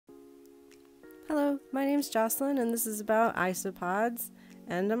Hello, my name's Jocelyn, and this is about isopods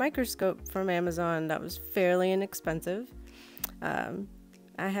and a microscope from Amazon that was fairly inexpensive.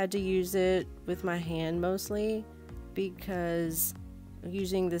 I had to use it with my hand mostly because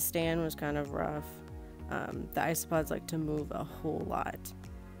using the stand was kind of rough. The isopods like to move a whole lot.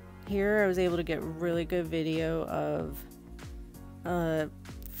 Here I was able to get really good video of a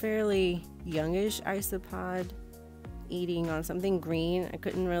fairly youngish isopod eating on something green. I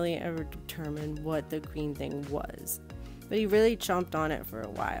couldn't really ever determine what the green thing was, but he really chomped on it for a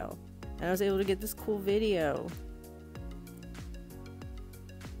while, and I was able to get this cool video.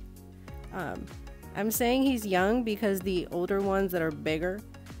 I'm saying he's young because the older ones that are bigger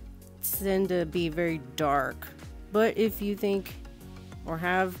tend to be very dark, but if you think or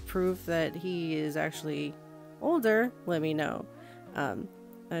have proof that he is actually older, let me know. I'm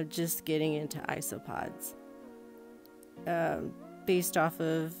just getting into isopods based off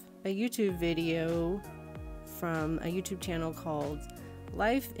of a YouTube video from a YouTube channel called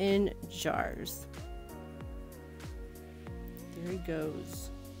Life in Jars. There he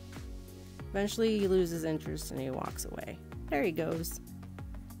goes. Eventually he loses interest and he walks away. There he goes.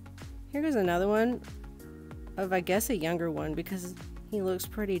 Here goes another one of, I guess, a younger one because he looks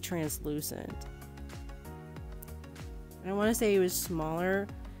pretty translucent. I want to say he was smaller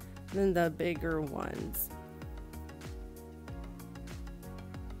than the bigger ones.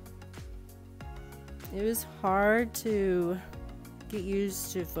 It was hard to get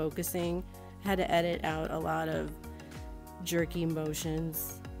used to focusing. I had to edit out a lot of jerky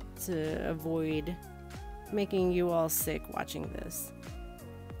motions to avoid making you all sick watching this.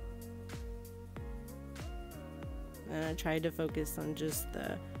 And I tried to focus on just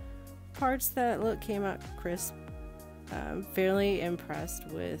the parts that came out crisp. I'm fairly impressed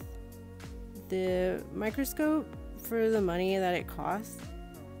with the microscope for the money that it cost.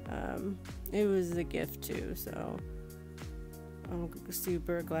 It was a gift too, so I'm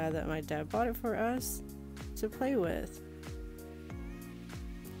super glad that my dad bought it for us to play with.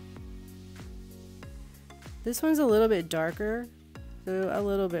 This one's a little bit darker, so a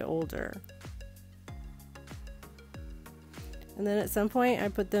little bit older. And then at some point I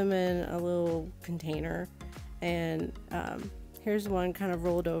put them in a little container, and here's one kind of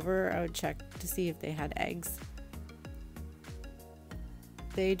rolled over. I would check to see if they had eggs.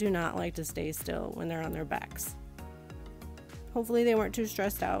 They do not like to stay still when they're on their backs. Hopefully they weren't too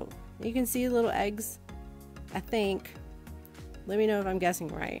stressed out. You can see little eggs, I think. Let me know if I'm guessing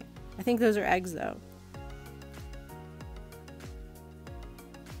right. I think those are eggs though.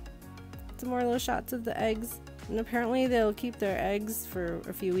 Some more little shots of the eggs. And apparently they'll keep their eggs for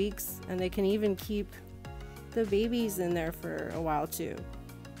a few weeks, and they can even keep the babies in there for a while too.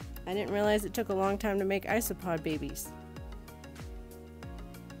 I didn't realize it took a long time to make isopod babies.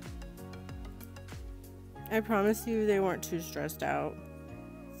 I promise you they weren't too stressed out.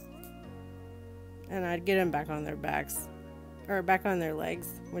 And I'd get them back on their backs, or back on their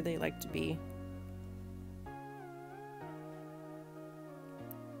legs where they like to be.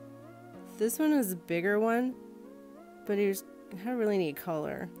 This one is a bigger one, but it had a really neat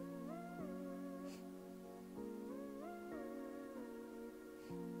color.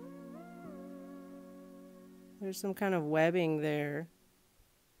 There's some kind of webbing there.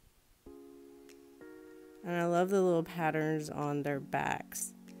 And I love the little patterns on their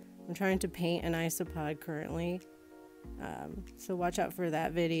backs. I'm trying to paint an isopod currently, so watch out for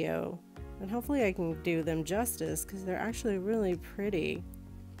that video. And hopefully I can do them justice because they're actually really pretty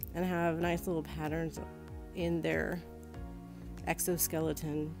and have nice little patterns in their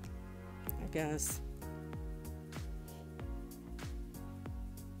exoskeleton, I guess.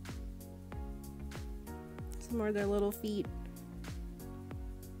 Some more of their little feet.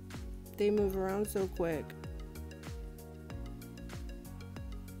 They move around so quick.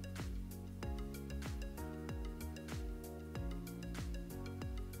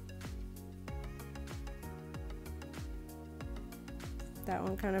 That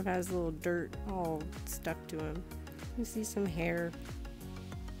one kind of has a little dirt all stuck to him. You see some hair.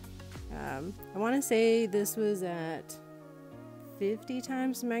 I want to say this was at 50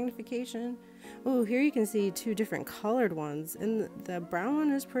 times magnification. Oh, here you can see two different colored ones, and the brown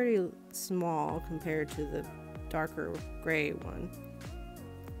one is pretty small compared to the darker gray one.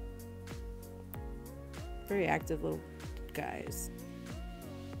 Very active little guys.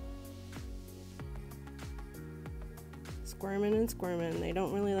 Squirming and squirming. They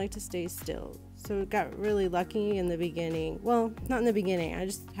don't really like to stay still. So it got really lucky in the beginning. Well, not in the beginning. I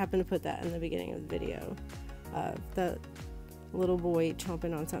just happened to put that in the beginning of the video. The little boy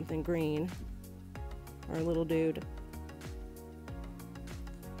chomping on something green. Or a little dude.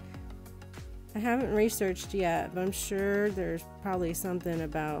 I haven't researched yet, but I'm sure there's probably something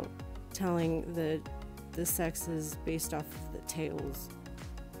about telling the sexes based off of the tails.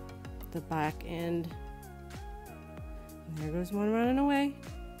 The back end. And there goes one running away.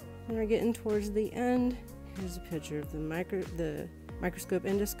 And we're getting towards the end. Here's a picture of the microscope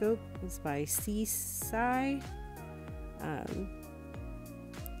endoscope. It's by Seaside.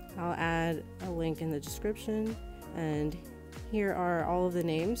 I'll add a link in the description. And here are all of the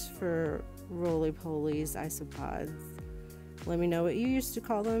names for roly-polies, isopods. Let me know what you used to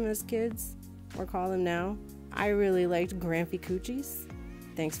call them as kids, or call them now. I really liked Grampy Coochies.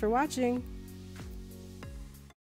 Thanks for watching.